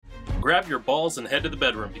Grab your balls and head to the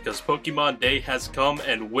bedroom because Pokemon Day has come,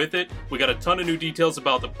 and with it, we got a ton of new details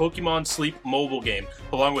about the Pokemon Sleep mobile game,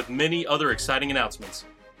 along with many other exciting announcements.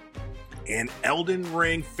 And Elden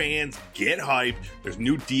Ring fans, get hyped. There's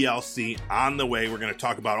new DLC on the way. We're going to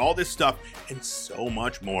talk about all this stuff and so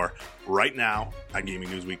much more right now on Gaming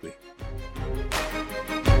News Weekly.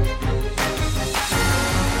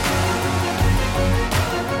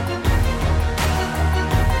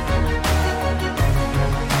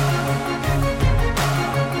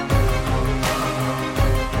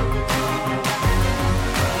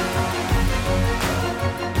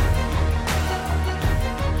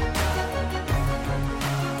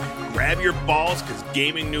 Grab your balls because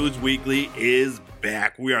Gaming News Weekly is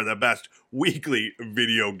back. We are the best weekly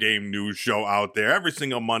video game news show out there. Every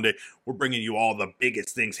single Monday, we're bringing you all the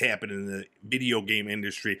biggest things happening in the video game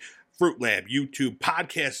industry. Fruit Lab, YouTube,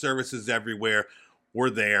 podcast services everywhere. We're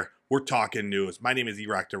there. We're talking news. My name is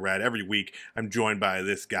E-Rock the Red. Every week, I'm joined by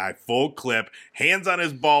this guy, full clip, hands on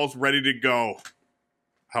his balls, ready to go.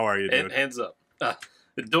 How are you, dude? Hands up.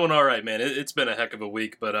 Doing all right, man. It's been a heck of a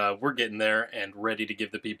week, but we're getting there and ready to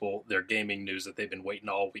give the people their gaming news that they've been waiting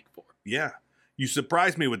all week for. Yeah. You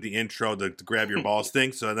surprised me with the intro, to grab your balls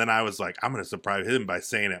thing, so then I was like, I'm going to surprise him by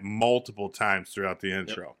saying it multiple times throughout the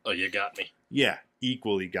intro. Yep. Oh, you got me. Yeah,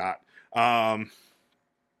 equally got. Yeah,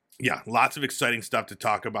 lots of exciting stuff to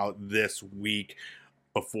talk about this week.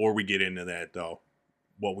 Before we get into that, though,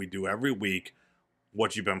 what we do every week,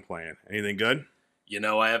 what you been playing? Anything good? You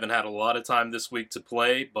know, I haven't had a lot of time this week to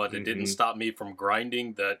play, but it didn't stop me from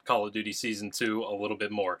grinding that Call of Duty Season 2 a little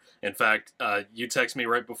bit more. In fact, you texted me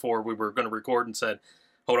right before we were going to record and said,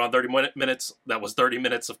 hold on 30 minutes. That was 30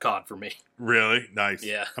 minutes of COD for me. Really? Nice.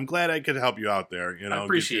 Yeah. I'm glad I could help you out there. You know, I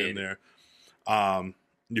appreciate get you in there.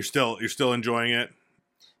 You're still enjoying it?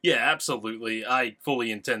 Yeah, absolutely. I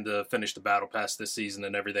fully intend to finish the Battle Pass this season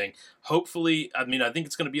and everything. Hopefully, I think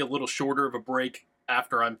it's going to be a little shorter of a break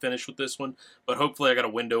after I'm finished with this one, but hopefully I got a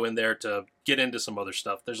window in there to get into some other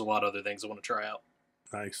stuff. There's a lot of other things I want to try out.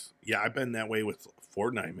 Nice. Yeah, I've been that way with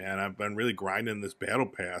Fortnite, man. I've been really grinding this Battle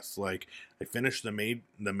Pass. Like, I finished the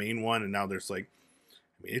main one, and now there's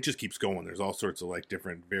it just keeps going. There's all sorts of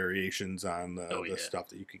different variations on the stuff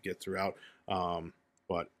that you could get throughout.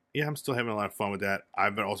 But yeah, I'm still having a lot of fun with that.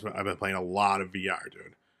 I've been playing a lot of VR,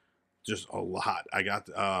 dude. Just a lot. I got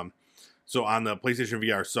so on the PlayStation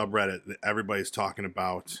VR subreddit, everybody's talking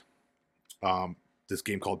about this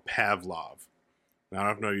game called Pavlov. Now, I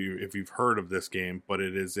don't know if you've heard of this game, but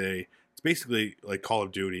it's basically like Call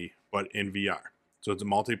of Duty, but in VR. So it's a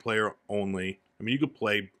multiplayer only. You could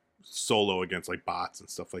play solo against bots and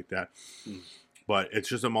stuff like that, but it's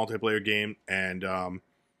just a multiplayer game, and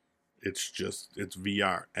it's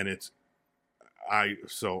VR, and I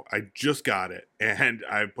just got it, and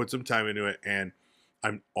I put some time into it, and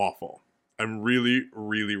I'm awful. I'm really,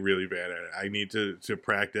 really, really bad at it. I need to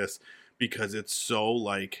practice because it's so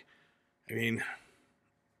I don't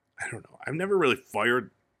know. I've never really fired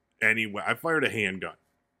anyway. I fired a handgun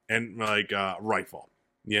and rifle,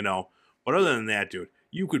 But other than that, dude,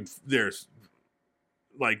 there's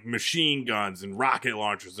machine guns and rocket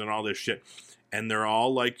launchers and all this shit. And they're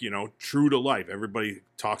all true to life. Everybody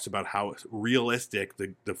talks about how realistic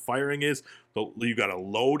the firing is. You got to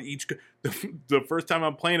load each gun. The first time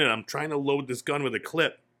I'm playing it, I'm trying to load this gun with a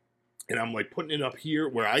clip. And I'm putting it up here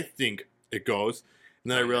where I think it goes.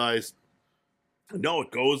 And then I realized, no,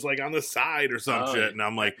 it goes on the side or some shit. And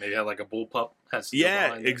I'm maybe a bullpup has to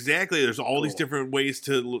yeah, exactly. There's all these different ways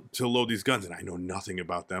to load these guns. And I know nothing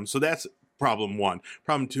about them. So that's problem one.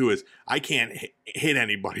 Problem two is I can't hit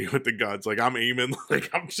anybody with the guns. I'm aiming,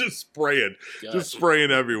 I'm just spraying,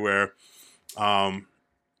 everywhere.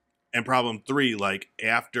 And problem three,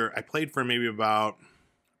 after I played for about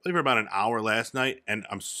an hour last night, and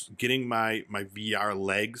I'm getting my VR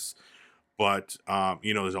legs, but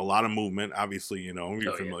there's a lot of movement. Obviously,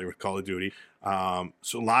 you're familiar with Call of Duty,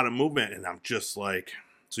 so a lot of movement, and I'm just so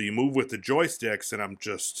you move with the joysticks, and I'm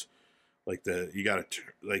just. You gotta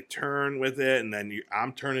turn with it, and then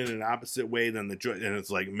I'm turning an opposite way than and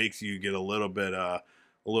it's makes you get a little bit a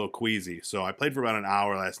little queasy. So I played for about an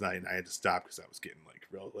hour last night, and I had to stop because I was getting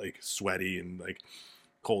real sweaty and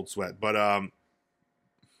cold sweat. But I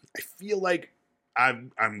feel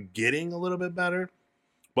I'm getting a little bit better,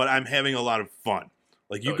 but I'm having a lot of fun.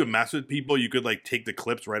 You could mess with people, you could take the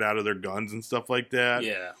clips right out of their guns and stuff like that.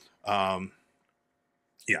 Yeah.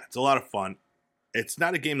 Yeah, it's a lot of fun. It's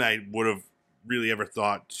not a game that I would have really ever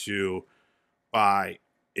thought to buy.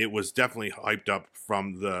 It was definitely hyped up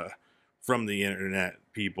from the internet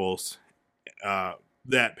peoples.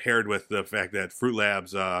 That paired with the fact that Fruit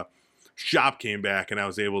Labs shop came back, and I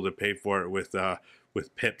was able to pay for it with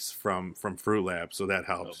with pips from Fruit Lab, so that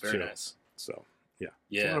Oh, helps very too. nice. So yeah,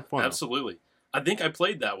 it's a Yeah, lot of fun. absolutely. I think I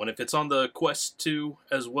played that one. If it's on the Quest 2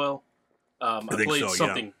 as well, I I think played so. Yeah.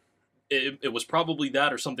 something. It was probably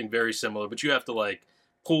that or something very similar, but you have to like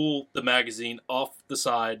pull the magazine off the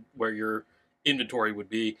side where your inventory would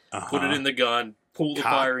be, put it in the gun, pull the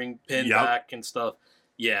firing pin Yep. back and stuff.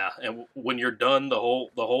 Yeah, and when you're done, the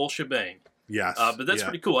whole shebang. Yes. But that's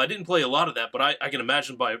pretty cool. I didn't play a lot of that, but I can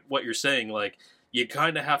imagine by what you're saying, like you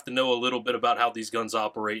kind of have to know a little bit about how these guns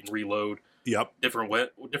operate and reload. Yep. Different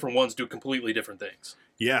ones do completely different things.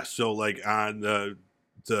 Yeah. So like on the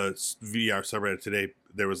VR subreddit today,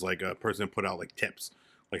 there was like a person put out like tips,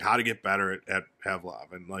 like how to get better at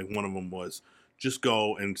Pavlov, and like one of them was just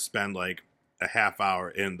go and spend like a half hour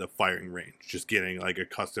in the firing range, just getting like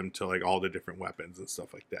accustomed to like all the different weapons and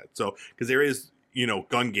stuff like that. So because there is,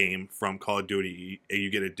 gun game from Call of Duty, you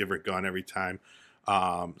get a different gun every time.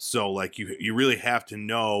 So like you really have to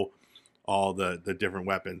know all the different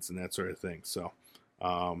weapons and that sort of thing. So,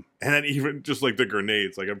 and then even just like the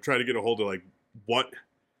grenades, like I'm trying to get a hold of like what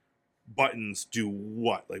buttons do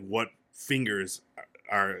what, like what fingers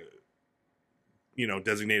are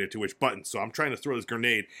designated to which buttons. So I'm trying to throw this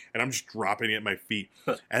grenade and I'm just dropping it at my feet.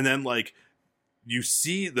 And then like you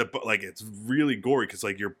see like it's really gory because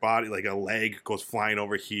like your body, like a leg goes flying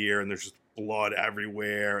over here and there's just blood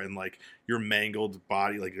everywhere and like your mangled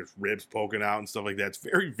body, like there's ribs poking out and stuff like that. It's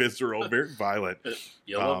very visceral, very violent.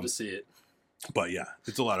 You'll love to see it. But yeah,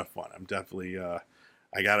 it's a lot of fun. I'm definitely I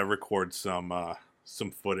gotta record some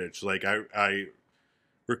footage. Like I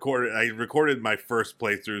recorded my first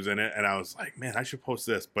playthroughs in it and I was like, man, I should post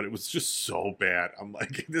this, but it was just so bad. I'm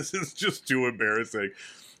like, this is just too embarrassing.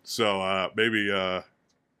 So maybe not.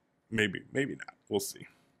 We'll see.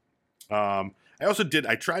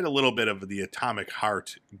 I tried a little bit of the Atomic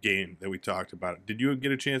Heart game that we talked about. Did you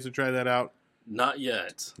get a chance to try that out? Not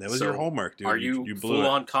yet. That was your homework, dude. Are you blew full it.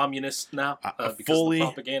 on communist now because fully, of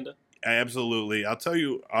the propaganda? Absolutely. I'll tell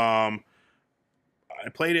you, I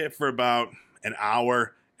played it for about an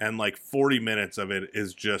hour, and like 40 minutes of it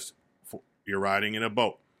is just you're riding in a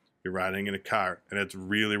boat, you're riding in a car, and it's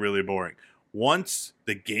really, really boring. Once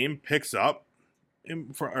the game picks up,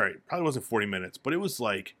 probably wasn't 40 minutes, but it was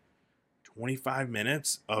like 25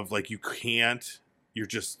 minutes of like you're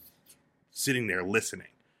just sitting there listening.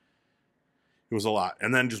 It was a lot.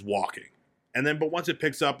 And then just walking. But once it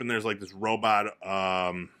picks up and there's like this robot,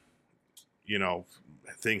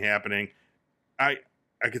 thing happening, I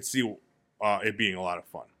could see it being a lot of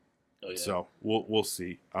fun. Oh, yeah. So we'll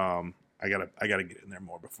see. I gotta get in there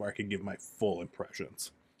more before I can give my full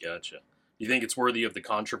impressions. Gotcha. You think it's worthy of the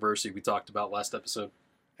controversy we talked about last episode?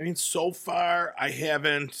 I mean, so far I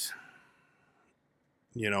haven't.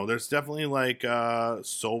 There's definitely like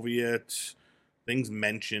Soviet things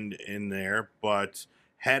mentioned in there, but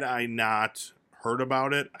had I not heard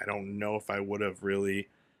about it, I don't know if I would have really,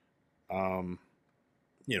 given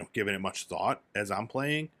it much thought as I'm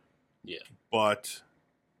playing. Yeah. But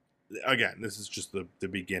again, this is just the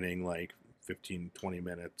beginning, like 15, 20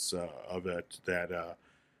 minutes of it, that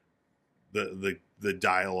the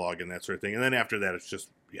dialogue and that sort of thing. And then after that, it's just,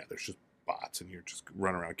 there's just bots and you're just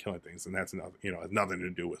running around killing things. And that's has nothing to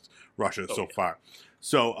do with Russia far.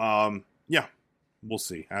 So, we'll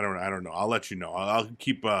see. I don't know. I'll let you know. I'll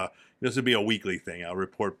keep, this will be a weekly thing. I'll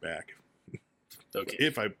report back. Okay.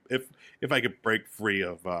 If I could break free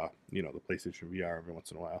of, the PlayStation VR every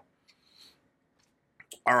once in a while.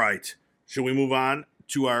 All right. Should we move on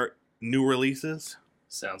to our new releases?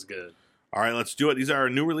 Sounds good. All right, let's do it. These are our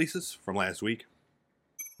new releases from last week.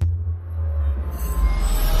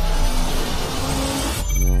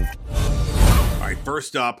 All right,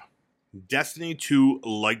 first up, Destiny 2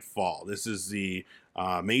 Lightfall. This is the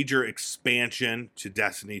major expansion to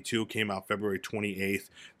Destiny 2. Came out February 28th.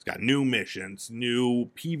 It's got new missions,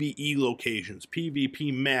 new PvE locations,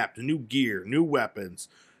 PvP maps, new gear, new weapons,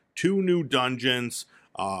 2 new dungeons,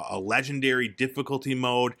 a legendary difficulty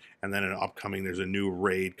mode, and then there's a new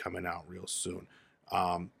raid coming out real soon.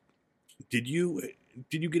 Did you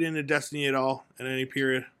get into Destiny at all in any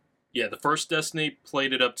period? Yeah, the first Destiny,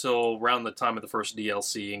 played it up till around the time of the first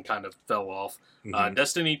DLC and kind of fell off. Mm-hmm.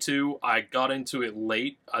 Destiny 2, I got into it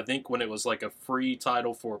late, I think when it was like a free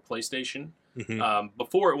title for PlayStation. Mm-hmm.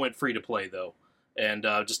 Before it went free to play, though. And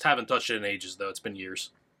just haven't touched it in ages, though. It's been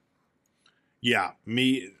years. Yeah,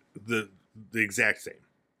 me, the exact same.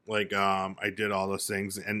 Like, I did all those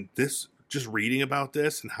things. And this, just reading about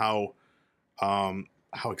this and how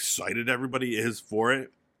excited everybody is for it,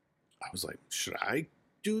 I was like, should I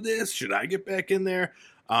do this? Should I get back in there?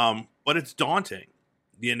 But it's daunting,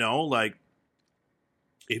 like,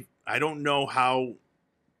 I don't know how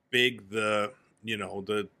big the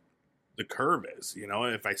the curve is.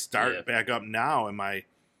 If I start back up now,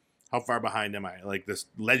 how far behind am I? Like this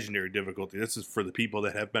legendary difficulty. This is for the people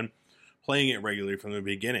that have been playing it regularly from the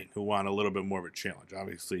beginning, who want a little bit more of a challenge.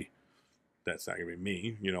 Obviously, that's not gonna be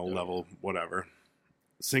me. Level whatever,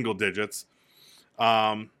 single digits.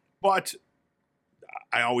 But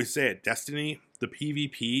I always say it. Destiny, the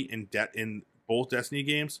PvP in both Destiny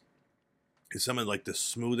games is some of like the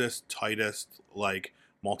smoothest, tightest like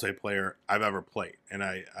multiplayer I've ever played, and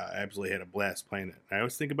I absolutely had a blast playing it. I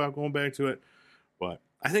always think about going back to it, but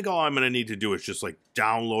I think all I'm going to need to do is just like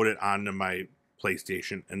download it onto my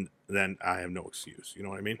PlayStation, and then I have no excuse. You know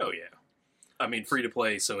what I mean? Oh yeah, I mean free to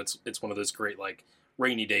play, so it's one of those great like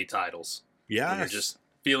rainy day titles. Yeah, when you're just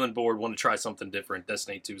feeling bored, want to try something different.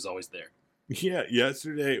 Destiny 2 is always there. Yeah,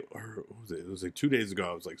 yesterday, or what was it? It was like 2 days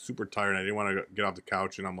ago. I was like super tired. I didn't want to get off the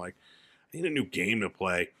couch, and I'm like, I need a new game to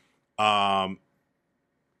play.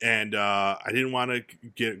 And I didn't want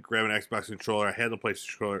to grab an Xbox controller. I had the PlayStation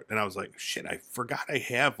controller, and I was like, shit, I forgot I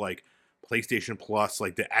have like PlayStation Plus,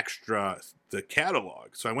 like the catalog.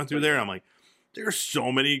 So I went through there, and I'm like, there's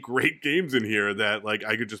so many great games in here that like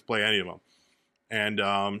I could just play any of them. And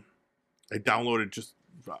I downloaded just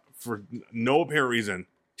for no apparent reason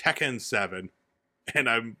Tekken 7, and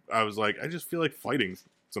I was like, I just feel like fighting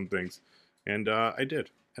some things, and I did,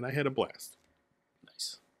 and I had a blast.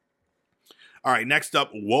 Nice. All right, next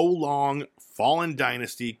up, Wolong Fallen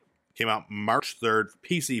Dynasty came out March 3rd,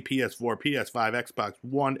 PC, PS4, PS5, Xbox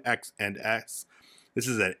One, X, and S. This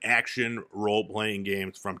is an action role-playing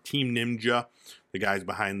game from Team Ninja, the guys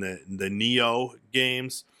behind the Neo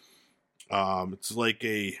games. It's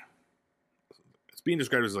being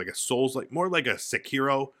described as like a Souls-like, more like a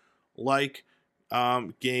Sekiro-like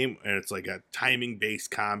game, and it's like a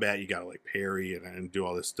timing-based combat. You gotta like parry and do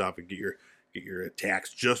all this stuff and get your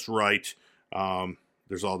attacks just right.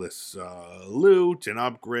 There's all this loot and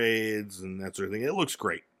upgrades and that sort of thing. It looks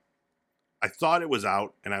great. I thought it was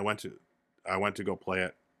out, and I went to go play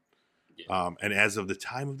it. Yeah. And as of the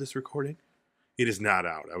time of this recording, it is not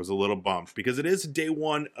out. I was a little bummed because it is a day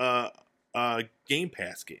one Game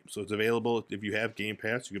Pass game, so it's available. If you have Game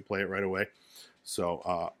Pass, you can play it right away.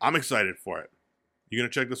 So I'm excited for it. You gonna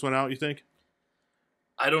check this one out, you think?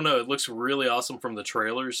 I don't know. It looks really awesome from the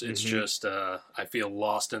trailers. It's just I feel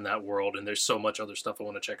lost in that world, and there's so much other stuff I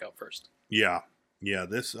want to check out first. Yeah.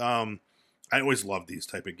 This I always love these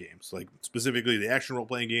type of games, like specifically the action role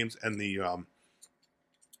playing games and the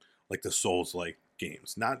like the Souls like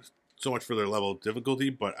games. Not so much for their level of difficulty,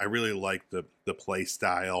 but I really like the play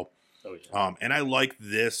style. Oh yeah. And I like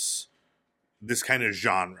this kind of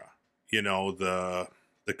genre. The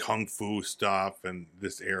kung fu stuff and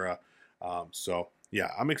this era. So yeah,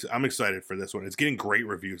 I'm excited for this one. It's getting great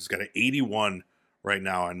reviews. It's got an 81 right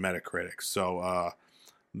now on Metacritic. So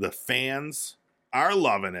the fans are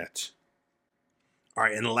loving it. All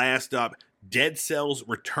right, and last up, Dead Cells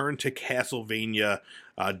Return to Castlevania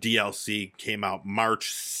DLC came out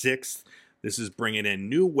March 6th. This is bringing in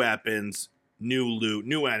new weapons, new loot,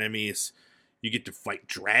 new enemies. You get to fight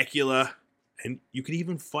Dracula, and you can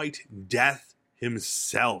even fight Death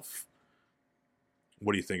himself.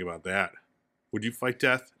 What do you think about that? Would you fight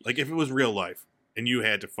Death? Like, if it was real life and you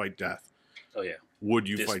had to fight Death. Oh, yeah. Would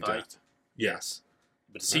you fight Death? Yes.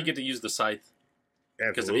 But does he get to use the scythe?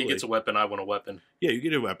 Absolutely. Because if he gets a weapon, I want a weapon. Yeah, you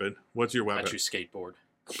get a weapon. What's your weapon? I choose skateboard.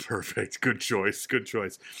 Perfect. Good choice.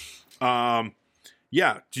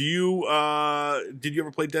 Yeah. Did you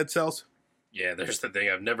ever play Dead Cells? Yeah, there's the thing.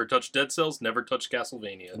 I've never touched Dead Cells, never touched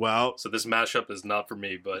Castlevania. Well, so this mashup is not for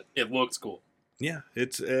me, but it looks cool. Yeah,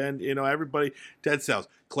 everybody, Dead Cells,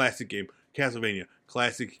 classic game. Castlevania,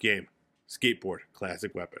 classic game. Skateboard,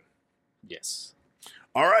 classic weapon. Yes.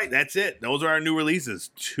 All right, that's it. Those are our new releases.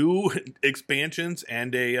 2 expansions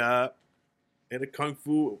and a kung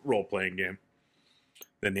fu role playing game.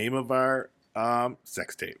 The name of our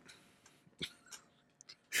sex tape.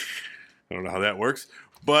 I don't know how that works,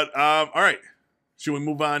 but all right. Should we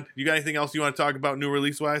move on? You got anything else you want to talk about new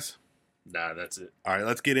release wise? Nah, that's it. All right,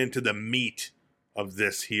 let's get into the meat of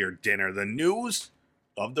this here dinner. The news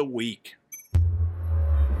of the week.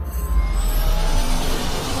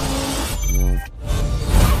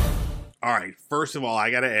 All right, first of all,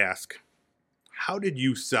 I got to ask, how did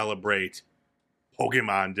you celebrate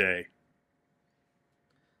Pokemon Day?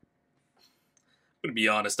 I'm going to be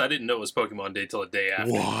honest, I didn't know it was Pokemon Day till a day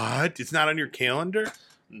after. What? It's not on your calendar?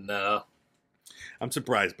 No. I'm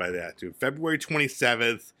surprised by that, dude. February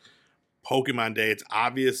 27th, Pokemon Day. It's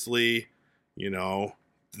obviously,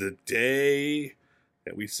 the day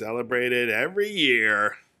that we celebrated every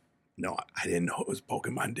year. No, I didn't know it was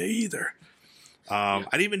Pokemon Day either. I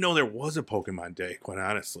didn't even know there was a Pokemon Day, quite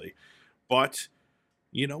honestly. But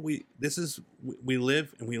we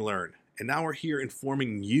live and we learn, and now we're here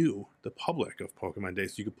informing you, the public, of Pokemon Day,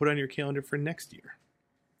 so you can put on your calendar for next year.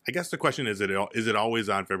 I guess the question is it always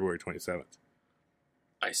on February 27th?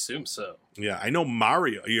 I assume so. Yeah, I know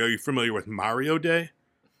Mario. Are you familiar with Mario Day?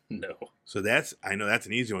 No. So I know that's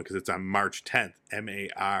an easy one because it's on March 10th.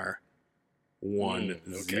 MAR10.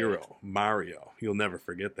 Okay. Mario. You'll never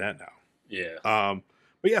forget that now. Yeah.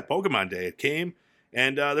 But yeah, Pokemon Day. It came,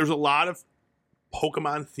 and there's a lot of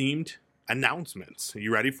Pokemon themed announcements. Are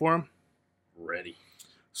you ready for them? Ready.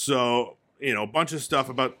 So, a bunch of stuff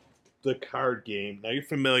about the card game. Now you're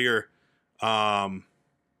familiar. The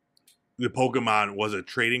Pokemon was a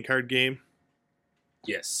trading card game.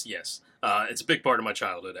 Yes. It's a big part of my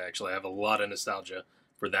childhood, actually. I have a lot of nostalgia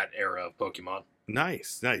for that era of Pokemon.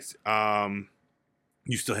 Nice.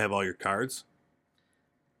 You still have all your cards?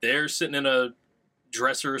 They're sitting in a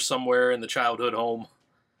dresser somewhere in the childhood home.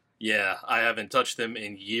 Yeah, I haven't touched them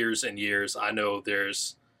in years and years. I know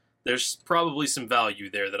there's probably some value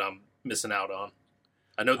there that I'm missing out on.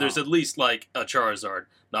 I know there's at least like a Charizard,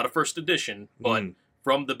 not a first edition, but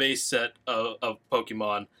from the base set of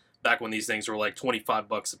Pokemon back when these things were like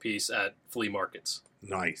 $25 a piece at flea markets.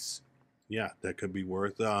 Nice. Yeah, that could be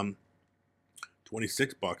worth $26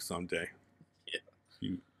 someday. Yeah.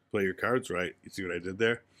 You play your cards right. You see what I did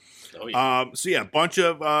there? Oh yeah. So yeah, bunch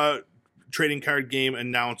of trading card game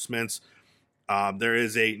announcements. There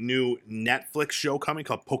is a new Netflix show coming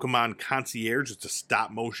called Pokemon Concierge. It's a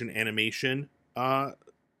stop motion animation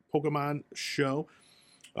Pokemon show.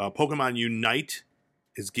 Pokemon Unite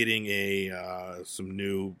is getting some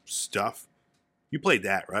new stuff. You played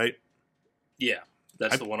that, right? Yeah.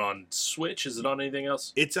 That's the one on Switch. Is it on anything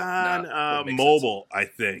else? It's on mobile, I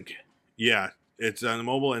think. Yeah, it's on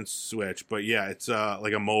mobile and Switch. But yeah, it's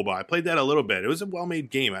like a MOBA. I played that a little bit. It was a well-made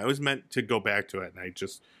game. I was meant to go back to it, and I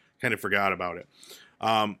just kind of forgot about it.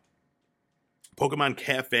 Pokemon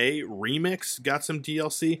Cafe Remix got some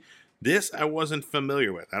DLC. This I wasn't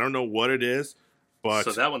familiar with. I don't know what it is, but...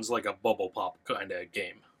 So that one's like a bubble pop kind of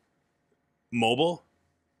game. Mobile?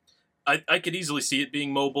 I could easily see it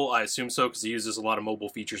being mobile. I assume so because it uses a lot of mobile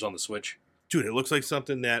features on the Switch. Dude, it looks like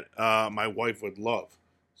something that my wife would love.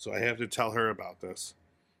 So I have to tell her about this.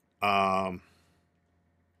 And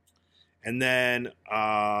then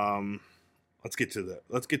let's get to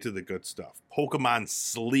the good stuff. Pokemon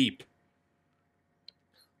Sleep.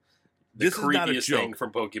 This is not a joke. Thing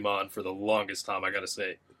from Pokemon for the longest time, I gotta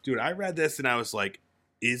say. Dude, I read this and I was like,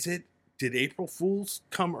 did April Fools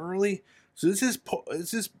come early? So this is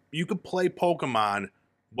you could play Pokemon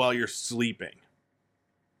while you're sleeping.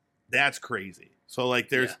 That's crazy. So like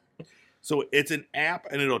so it's an app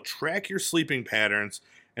and it'll track your sleeping patterns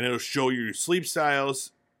and it'll show you your sleep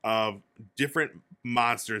styles of different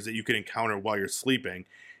monsters that you can encounter while you're sleeping.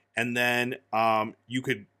 And then you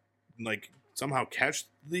could like somehow catch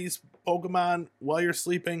these Pokemon while you're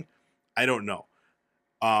sleeping. I don't know.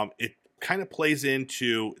 It kind of plays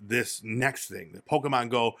into this next thing, the Pokemon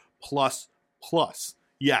Go Plus Plus.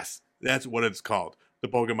 Yes, that's what it's called, the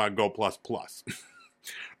Pokemon Go Plus Plus.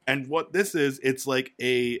 And what this is, it's like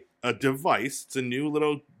a device. It's a new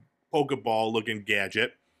little Pokeball looking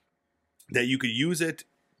gadget that you could use it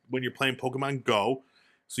when you're playing Pokemon Go,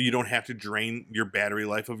 so you don't have to drain your battery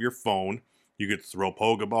life of your phone. You could throw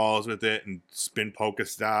Pokeballs with it and spin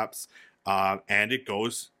Pokestops, and it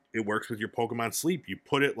works with your Pokemon Sleep. You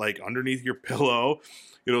put it like underneath your pillow.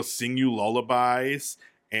 It'll sing you lullabies,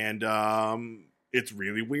 and it's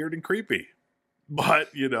really weird and creepy. But,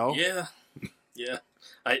 Yeah.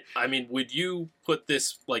 I mean, would you put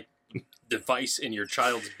this, like, device in your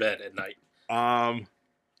child's bed at night?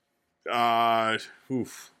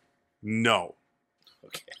 No.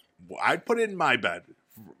 Okay. I'd put it in my bed,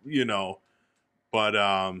 but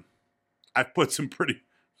I've put some pretty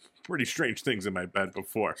strange things in my bed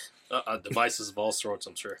before. Devices of all sorts,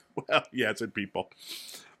 I'm sure. Well, yeah, it's in people.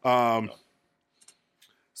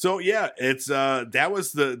 So yeah, it's that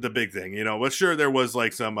was the big thing, But sure, there was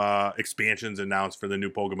like some expansions announced for the new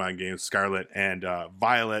Pokemon games, Scarlet and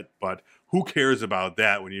Violet. But who cares about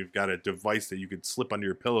that when you've got a device that you could slip under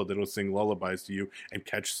your pillow that'll sing lullabies to you and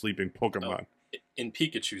catch sleeping Pokemon in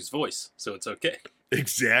Pikachu's voice? So it's okay.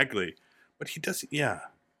 Exactly, but he does. Yeah,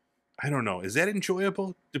 I don't know. Is that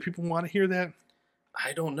enjoyable? Do people want to hear that?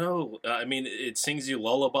 I don't know. I mean, it sings you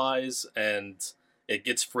lullabies and it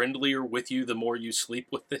gets friendlier with you the more you sleep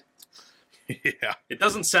with it. Yeah. It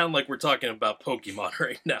doesn't sound like we're talking about Pokemon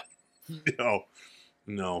right now.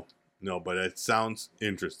 No, but it sounds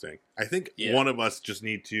interesting. I think one of us just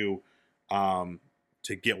need to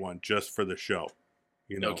get one just for the show.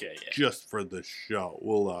 Okay, yeah. Just for the show.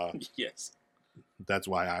 We'll yes. That's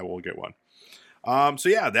why I will get one. So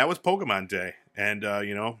yeah, that was Pokemon Day, and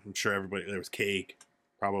I'm sure everybody there was cake,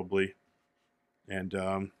 probably,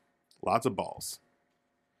 and lots of balls.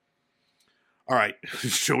 All right,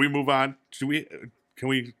 shall we move on? Can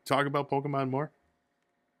we talk about Pokemon more?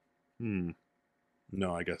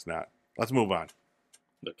 No, I guess not. Let's move on.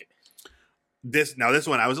 Okay. This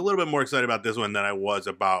one, I was a little bit more excited about this one than I was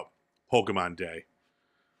about Pokemon Day.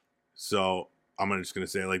 So I'm just gonna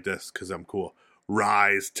say it like this because I'm cool.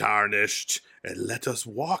 Rise, tarnished, and let us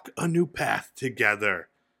walk a new path together.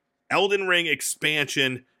 Elden Ring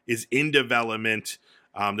expansion is in development.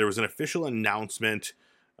 There was an official announcement.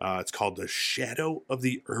 It's called the Shadow of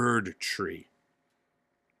the Erd Tree.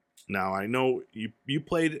 Now, I know you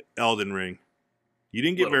played Elden Ring. You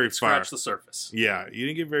didn't get very far. Scratch the surface. Yeah, you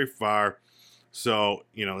didn't get very far. So,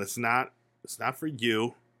 it's not for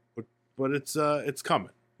you, but it's coming.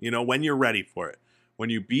 When you're ready for it. When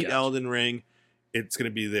you beat Elden Ring, it's going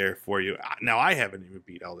to be there for you. Now, I haven't even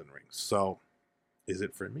beat Elden Ring, so is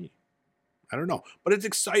it for me? I don't know, but it's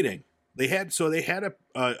exciting. They had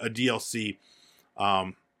a DLC,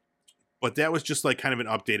 but that was just like kind of an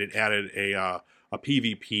update. It added a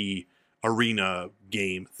PvP arena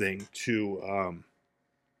game thing to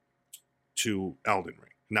Elden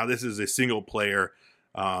Ring. Now, this is a single player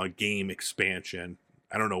game expansion.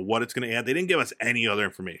 I don't know what it's going to add. They didn't give us any other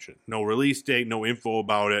information. No release date, no info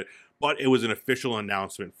about it. But it was an official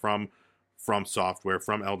announcement from Software,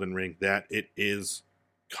 from Elden Ring, that it is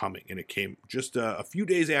coming. And it came just a few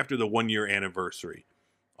days after the 1-year anniversary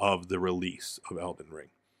of the release of Elden Ring.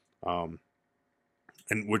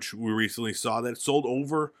 And which we recently saw that it sold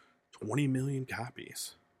over 20 million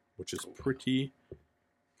copies, which is pretty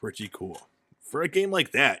cool. For a game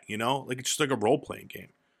like that, like it's just like a role-playing game.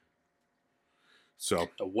 So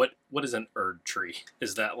what is an Erd tree?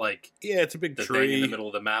 Is that like it's a big the tree thing in the middle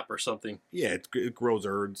of the map or something? Yeah, it grows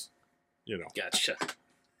Erds. Gotcha.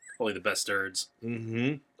 Only the best Erds.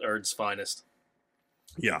 Mm-hmm. Erd's finest.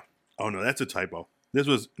 Yeah. Oh no, that's a typo. This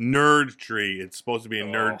was Nerd Tree. It's supposed to be a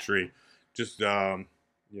nerd tree. Just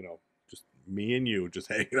just me and you just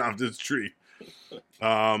hanging off this tree.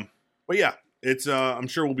 But yeah, it's I'm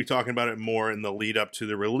sure we'll be talking about it more in the lead up to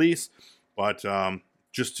the release. But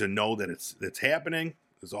just to know that it's happening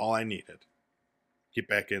is all I needed. Get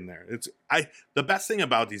back in there. The best thing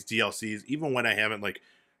about these DLCs, even when I haven't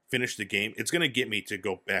finished the game, it's gonna get me to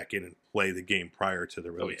go back in and play the game prior to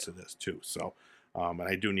the release of this too. So, and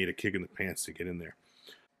I do need a kick in the pants to get in there.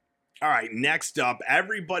 All right, next up,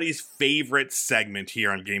 everybody's favorite segment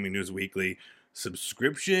here on Gaming News Weekly,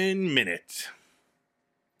 Subscription Minute.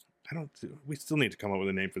 We still need to come up with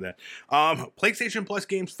a name for that. PlayStation Plus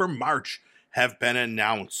games for March have been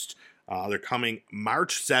announced. They're coming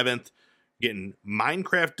March 7th, getting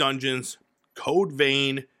Minecraft Dungeons, Code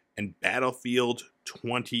Vein, and Battlefield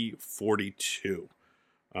 2042.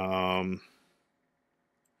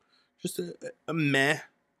 Just a meh,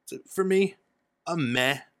 for me, a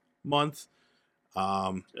meh month.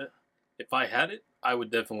 If I had it, I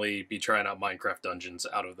would definitely be trying out Minecraft Dungeons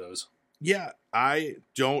out of those. Yeah, I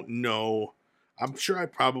don't know. I'm sure I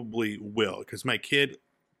probably will, because my kid,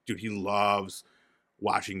 dude, he loves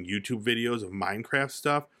watching YouTube videos of Minecraft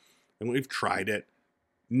stuff, and we've tried it.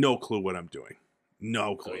 No clue what I'm doing.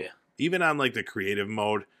 No clue. Oh, yeah. Even on the creative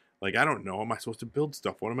mode, I don't know. Am I supposed to build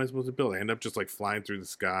stuff? What am I supposed to build? I end up just flying through the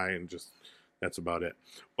sky and just that's about it.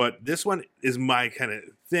 But this one is my kind of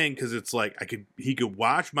thing because it's he could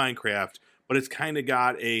watch Minecraft, but it's kind of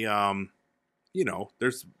got a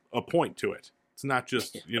there's a point to it. It's not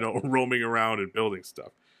just roaming around and building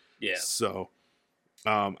stuff. Yeah. So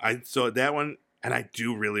so that one, and I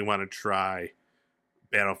do really want to try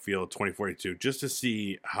Battlefield 2042 just to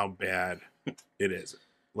see how bad it is.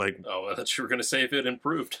 I thought you were going to say if it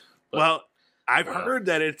improved. Well, I've heard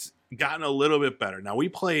that it's gotten a little bit better. Now we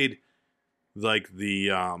played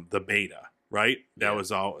the beta, right? That was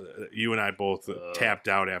all. You and I both tapped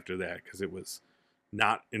out after that because it was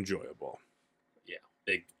not enjoyable. Yeah,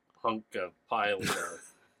 big hunk of pile of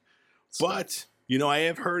But I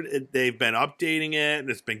have heard they've been updating it and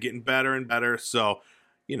it's been getting better and better. So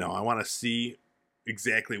I want to see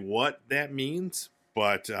exactly what that means,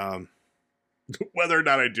 but whether or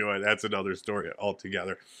not I do it, that's another story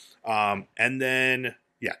altogether. And then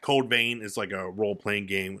Code Vein is like a role-playing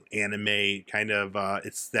game, anime kind of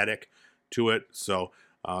aesthetic to it. So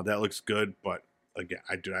that looks good. But again,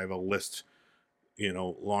 I have a list,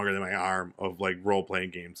 longer than my arm of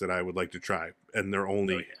role-playing games that I would like to try. And they're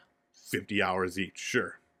only 50 hours each.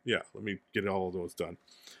 Sure. Yeah, let me get all of those done.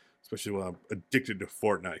 Especially when I'm addicted to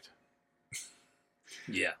Fortnite.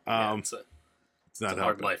 Yeah. It's not a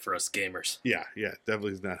hard helping. life for us gamers. Yeah,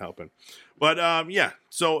 definitely is not helping. But yeah,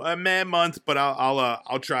 so a mad month, but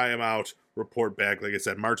I'll try them out. Report back. Like I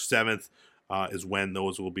said, March 7th is when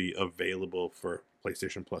those will be available for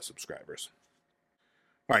PlayStation Plus subscribers.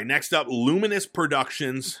 All right, next up, Luminous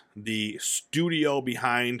Productions, the studio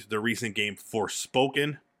behind the recent game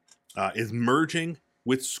Forspoken, is merging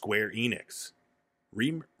with Square Enix.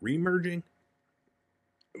 Remerging?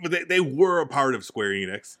 But they were a part of Square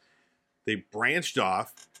Enix. They branched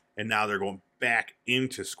off, and now they're going back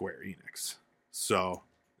into Square Enix. So,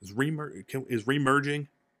 is remerging?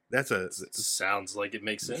 Sounds like it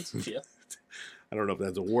makes sense. Yeah. I don't know if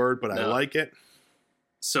that's a word, but no. I like it.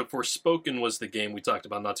 So Forspoken was the game we talked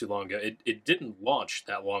about not too long ago. It didn't launch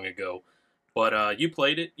that long ago, but you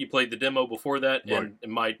played it. You played the demo before that, right.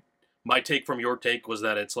 And my take from your take was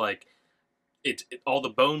that it's like it all the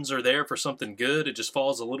bones are there for something good. It just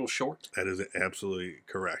falls a little short. That is absolutely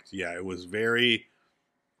correct. Yeah, it was very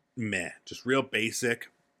meh, just real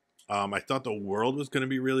basic. I thought the world was going to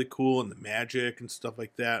be really cool and the magic and stuff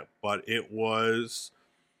like that, but it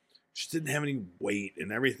just didn't have any weight,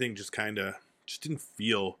 and everything just kind of just didn't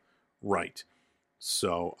feel right.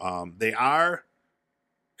 So they are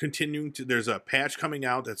continuing to. There's a patch coming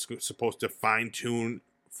out that's supposed to fine tune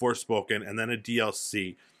Forspoken, and then a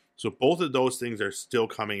DLC. So both of those things are still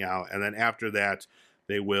coming out, and then after that,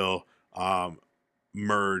 they will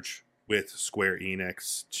merge with Square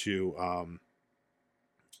Enix to,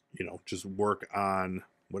 just work on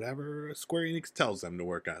whatever Square Enix tells them to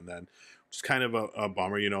work on. Then, which is kind of a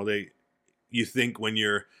bummer. You think when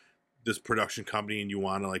you're this production company and you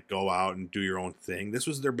want to like go out and do your own thing, this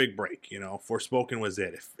was their big break. Forspoken was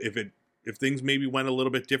it. If things maybe went a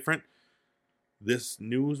little bit different, this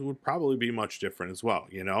news would probably be much different as well,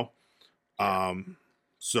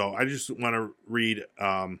 So I just want to read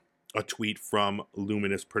a tweet from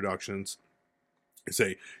Luminous Productions. They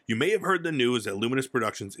say, you may have heard the news that Luminous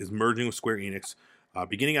Productions is merging with Square Enix.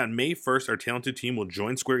 Beginning on May 1st, our talented team will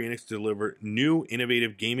join Square Enix to deliver new,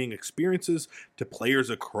 innovative gaming experiences to players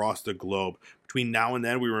across the globe. Between now and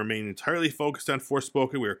then, we remain entirely focused on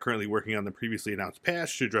Forspoken. We are currently working on the previously announced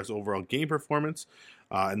patch to address overall game performance,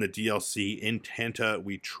 and the DLC Intenta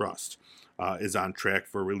We Trust is on track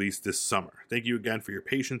for release this summer. Thank you again for your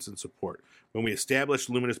patience and support. When we established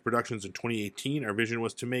Luminous Productions in 2018, our vision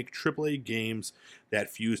was to make AAA games that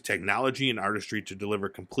fuse technology and artistry to deliver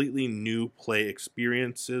completely new play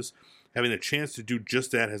experiences. Having the chance to do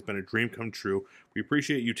just that has been a dream come true. We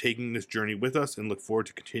appreciate you taking this journey with us and look forward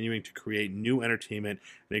to continuing to create new entertainment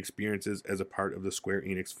and experiences as a part of the Square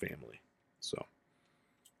Enix family. So,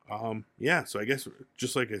 so I guess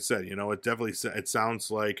just like I said, it definitely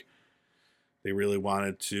sounds like they really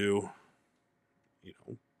wanted to,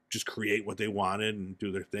 just create what they wanted and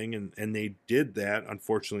do their thing, and they did that.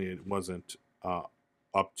 Unfortunately, it wasn't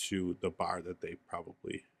up to the bar that they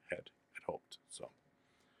probably had hoped. So,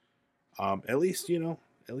 at least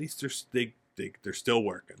they're still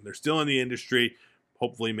working. They're still in the industry,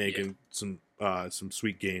 hopefully making some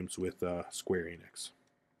sweet games with Square Enix.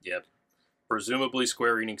 Yep. Presumably,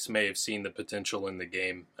 Square Enix may have seen the potential in the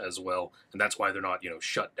game as well, and that's why they're not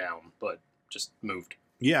shut down, but just moved.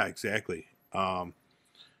 Yeah, exactly.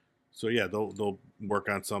 So yeah, they'll work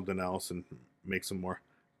on something else and make some more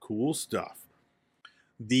cool stuff.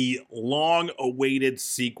 The long-awaited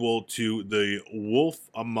sequel to The Wolf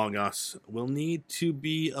Among Us will need to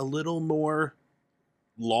be a little more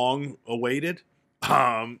long-awaited.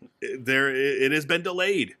 It has been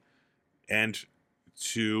delayed, and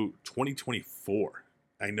to 2024.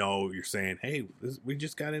 I know you're saying, "Hey, we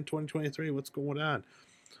just got in 2023. What's going on?"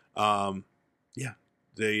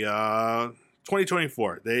 They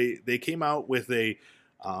 2024. They came out with they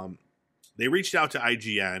reached out to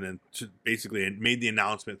IGN and basically made the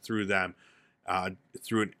announcement through them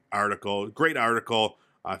through an article. Great article.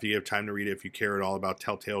 If you have time to read it, if you care at all about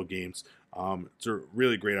Telltale games, it's a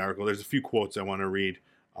really great article. There's a few quotes I want to read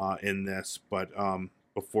in this, but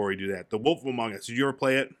before we do that, The Wolf Among Us. Did you ever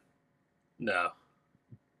play it? No.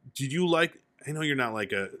 Did you like? I know you're not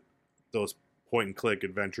like those point and click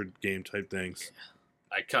adventure game type things.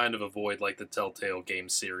 I kind of avoid like the Telltale game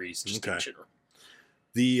series just in general.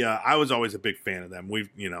 I was always a big fan of them. We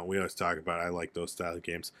always talk about it. I like those style of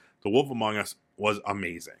games. The Wolf Among Us was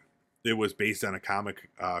amazing. It was based on a comic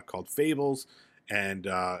called Fables, and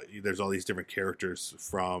there's all these different characters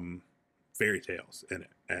from fairy tales in it.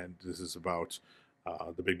 And this is about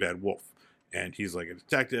the big bad wolf, and he's like a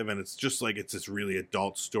detective, and it's just like it's this really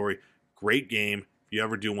adult story. Great game. If you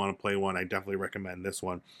ever do want to play one, I definitely recommend this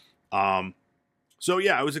one. So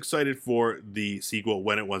yeah, I was excited for the sequel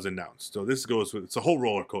when it was announced. So this goes with, it's a whole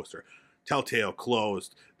roller coaster. Telltale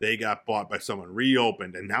closed, they got bought by someone,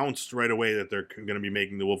 reopened, announced right away that they're going to be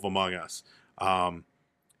making The Wolf Among Us. And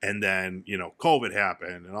then, COVID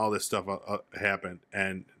happened and all this stuff happened.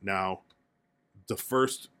 And now the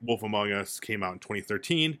first Wolf Among Us came out in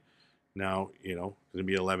 2013. Now, it's going to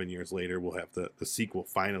be 11 years later. We'll have the sequel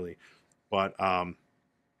finally. But,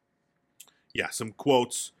 some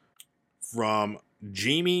quotes from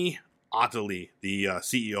Jamie Ottilie, the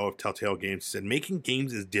CEO of Telltale Games, said, "Making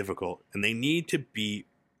games is difficult, and they need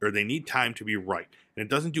time to be right. And it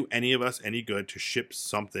doesn't do any of us any good to ship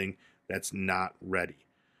something that's not ready."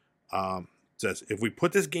 Says, "If we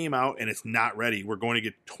put this game out and it's not ready, we're going to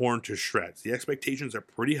get torn to shreds. The expectations are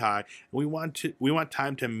pretty high, and we want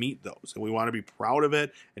time to meet those, and we want to be proud of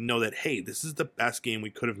it and know that, hey, this is the best game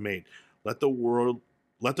we could have made. Let the world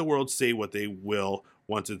say what they will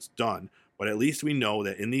once it's done. But at least we know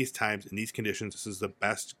that in these times, in these conditions, this is the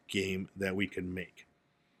best game that we can make."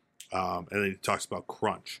 And then he talks about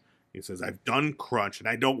crunch. He says, "I've done crunch and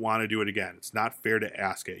I don't want to do it again. It's not fair to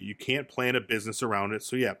ask it. You can't plan a business around it.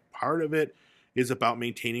 So yeah, part of it is about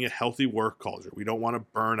maintaining a healthy work culture. We don't want to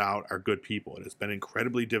burn out our good people. It has been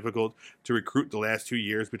incredibly difficult to recruit the last 2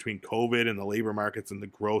 years between COVID and the labor markets and the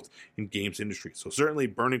growth in games industry. So certainly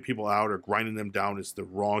burning people out or grinding them down is the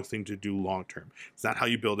wrong thing to do long term. It's not how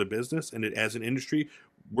you build a business. And as an industry,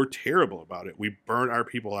 we're terrible about it. We burn our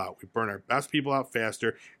people out. We burn our best people out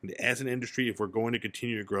faster. And as an industry, if we're going to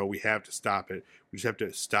continue to grow, we have to stop it. We just have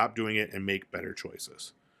to stop doing it and make better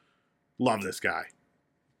choices." Love this guy.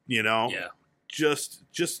 Yeah.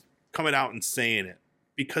 Just coming out and saying it,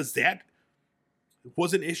 because that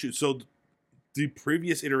was an issue. So the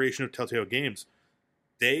previous iteration of Telltale Games,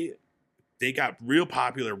 they got real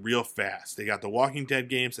popular real fast. They got the Walking Dead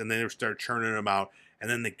games, and then they started churning them out, and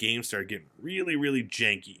then the games started getting really, really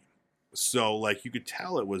janky. So like you could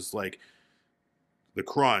tell it was like the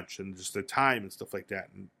crunch and just the time and stuff like that.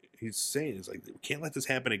 And he's saying, it's like, we can't let this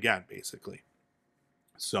happen again, basically.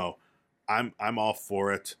 So I'm all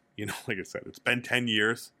for it. Like I said, it's been 10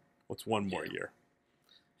 years. What's one more year?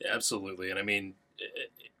 Yeah, absolutely. And I mean,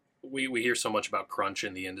 we hear so much about crunch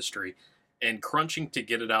in the industry, and crunching to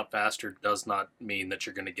get it out faster does not mean that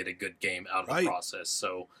you're going to get a good game out of the process.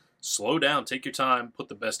 So slow down, take your time, put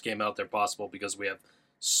the best game out there possible, because we have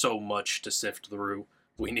so much to sift through.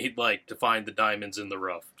 We need to find the diamonds in the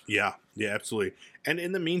rough. Yeah, absolutely. And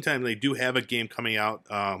in the meantime, they do have a game coming out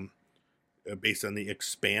based on the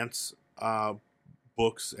Expanse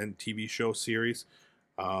books and TV show series.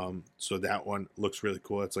 So that one looks really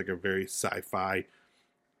cool. It's like a very sci-fi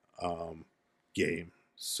game.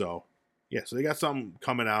 So yeah, so they got something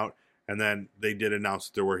coming out, and then they did announce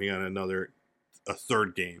that they're working on a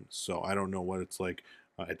third game. So I don't know what it's like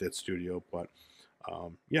at that studio, but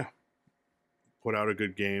put out a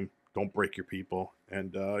good game. Don't break your people,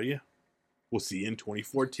 and we'll see you in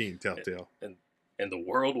 2014, Telltale. And the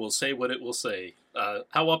world will say what it will say.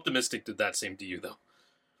 How optimistic did that seem to you, though?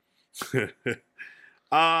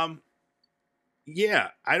 Yeah,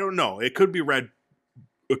 I don't know. It could be read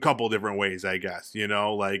a couple different ways, I guess.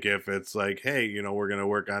 Like if it's like, hey, we're gonna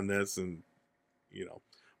work on this, and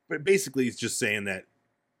but basically it's just saying that.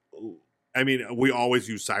 I mean, we always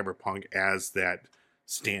use Cyberpunk as that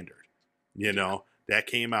standard. That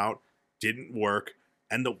came out, didn't work,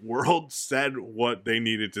 and the world said what they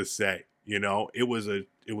needed to say. It was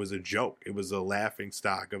a joke. It was a laughing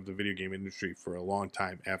stock of the video game industry for a long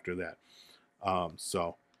time after that.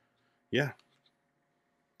 So yeah,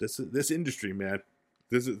 this industry, man,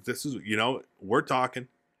 this is we're talking,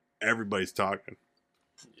 everybody's talking.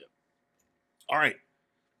 Yep. All right.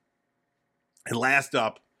 And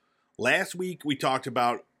last week we talked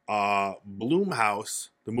about Blumhouse,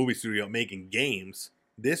 the movie studio, making games.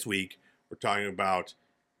 This week we're talking about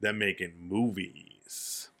them making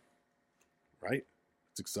movies. Right?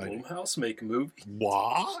 It's exciting. Blumhouse make a movie?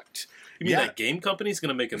 What? You mean that game company's going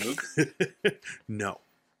to make a movie? No.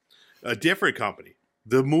 A different company.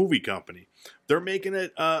 The movie company. They're making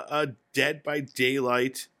a Dead by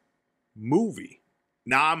Daylight movie.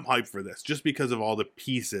 Now I'm hyped for this, just because of all the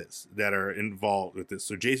pieces that are involved with this.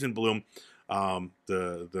 So Jason Blum,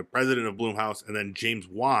 the president of Blumhouse, and then James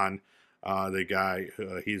Wan, the guy,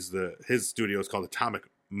 his studio is called Atomic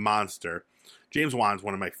Monster. James Wan's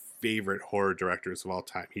one of my favorite horror directors of all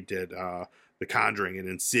time. He did The Conjuring and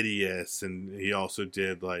Insidious, and he also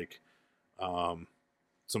did some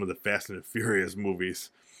of the Fast and the Furious movies.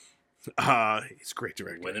 He's a great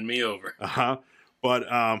director. Winning me over.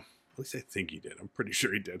 But at least I think he did. I'm pretty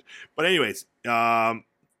sure he did. But anyways, they're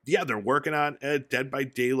working on a Dead by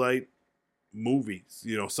Daylight movies.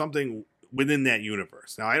 Something within that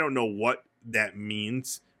universe. Now I don't know what that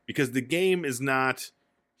means, because the game is not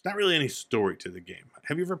not really any story to the game.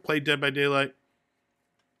 Have you ever played Dead by Daylight?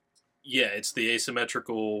 Yeah, it's the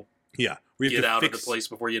asymmetrical. Yeah, we have get to out fix, of the place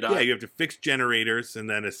before you die. Yeah, you have to fix generators and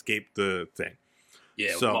then escape the thing.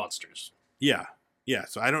 Yeah, so, with monsters. Yeah.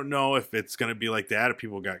 So I don't know if it's going to be like that, if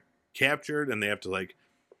people got captured and they have to like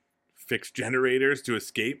fix generators to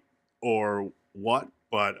escape or what.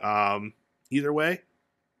 But either way,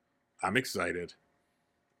 I'm excited.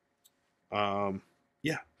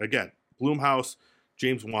 Yeah, again, Blumhouse,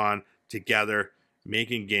 James Wan together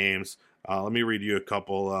making games. Let me read you a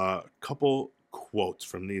couple quotes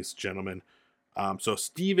from these gentlemen. So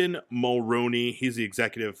Stephen Mulroney, he's the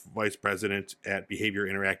executive vice president at Behavior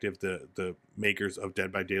Interactive, the makers of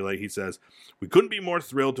Dead by Daylight. He says, "We couldn't be more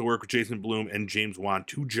thrilled to work with Jason Blum and James Wan,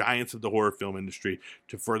 two giants of the horror film industry,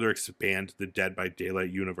 to further expand the Dead by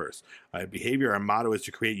Daylight universe. At Behavior, our motto is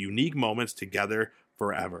to create unique moments together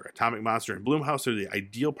forever. Atomic Monster and Blumhouse are the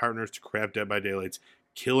ideal partners to craft Dead by Daylight's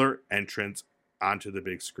killer entrance onto the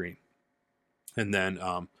big screen." And then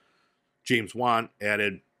James Wan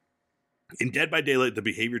added, "In Dead by Daylight, the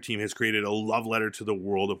Behavior team has created a love letter to the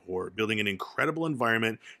world of horror, building an incredible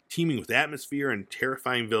environment teeming with atmosphere and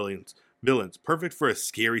terrifying villains, perfect for a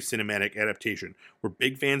scary cinematic adaptation. We're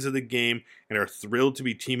big fans of the game and are thrilled to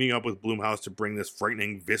be teaming up with Blumhouse to bring this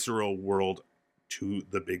frightening, visceral world to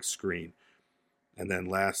the big screen." And then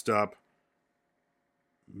last up,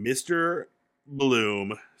 Mr.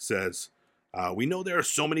 Bloom says, "We know there are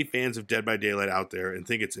so many fans of Dead by Daylight out there and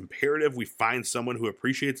think it's imperative we find someone who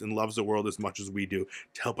appreciates and loves the world as much as we do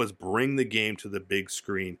to help us bring the game to the big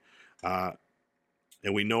screen. And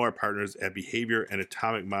we know our partners at Behavior and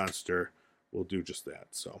Atomic Monster will do just that."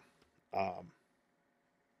 So,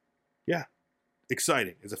 yeah,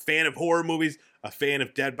 exciting. As a fan of horror movies, a fan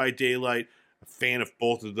of Dead by Daylight, a fan of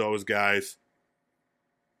both of those guys,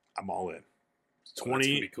 I'm all in.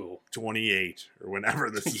 2028 or whenever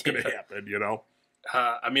this is going to happen, you know?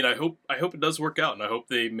 I mean, I hope it does work out, and I hope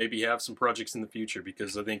they maybe have some projects in the future,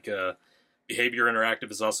 because I think Behavior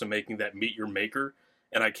Interactive is also making that Meet Your Maker,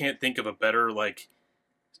 and I can't think of a better, like,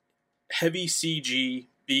 heavy CG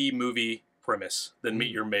B-movie premise than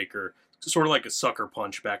Meet Your Maker. It's sort of like a Sucker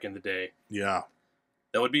Punch back in the day. Yeah.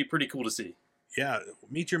 That would be pretty cool to see. Yeah,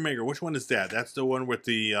 Meet Your Maker. Which one is that? That's the one with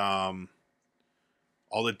the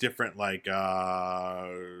all the different like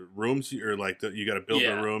rooms, or like you got to build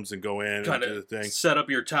the rooms and go in and do the thing. Set up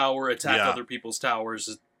your tower, attack other people's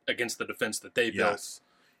towers against the defense that they built. Yes.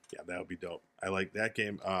 Yeah, that would be dope. I like that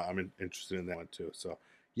game. I'm interested in that one too. So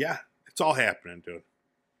yeah, it's all happening, dude.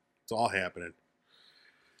 It's all happening.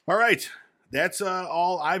 All right, that's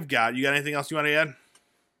all I've got. You got anything else you want to add?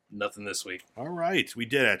 Nothing this week. All right, we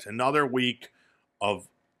did it. Another week of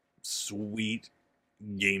sweet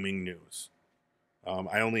gaming news.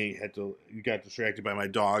 You got distracted by my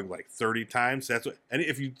dog like 30 times. That's what, and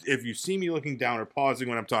if you see me looking down or pausing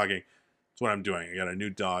when I'm talking, that's what I'm doing. I got a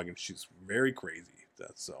new dog and she's very crazy.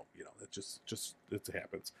 So, you know, it just it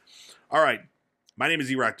happens. All right. My name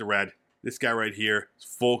is E-Rock the Red. This guy right here is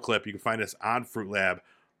Full Clip. You can find us on Fruit Lab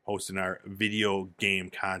hosting our video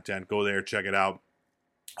game content. Go there, check it out.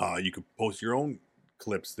 You can post your own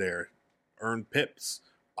clips there, earn pips,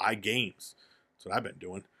 buy games. That's what I've been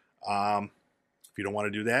doing. If you don't want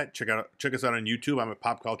to do that, check us out on YouTube. I'm at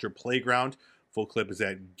Pop Culture Playground. Full Clip is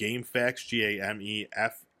at GameFAQs,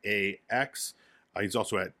 GameFAX. He's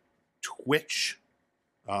also at Twitch.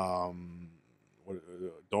 Don't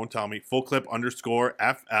tell me. Full Clip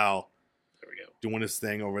 _FL. There we go. Doing his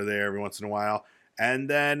thing over there every once in a while. And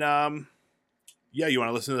then, you want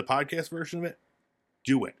to listen to the podcast version of it?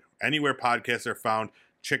 Do it. Anywhere podcasts are found,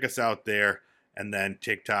 check us out there. And then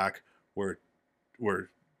TikTok, we're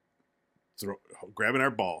grabbing our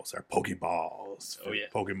balls, our Pokeballs. Oh yeah,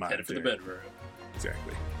 Pokemon. Headed for the bedroom.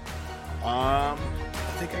 Exactly. I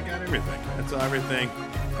think I got everything. That's everything.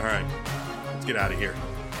 All right, let's get out of here.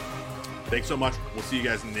 Thanks so much. We'll see you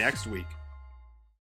guys next week.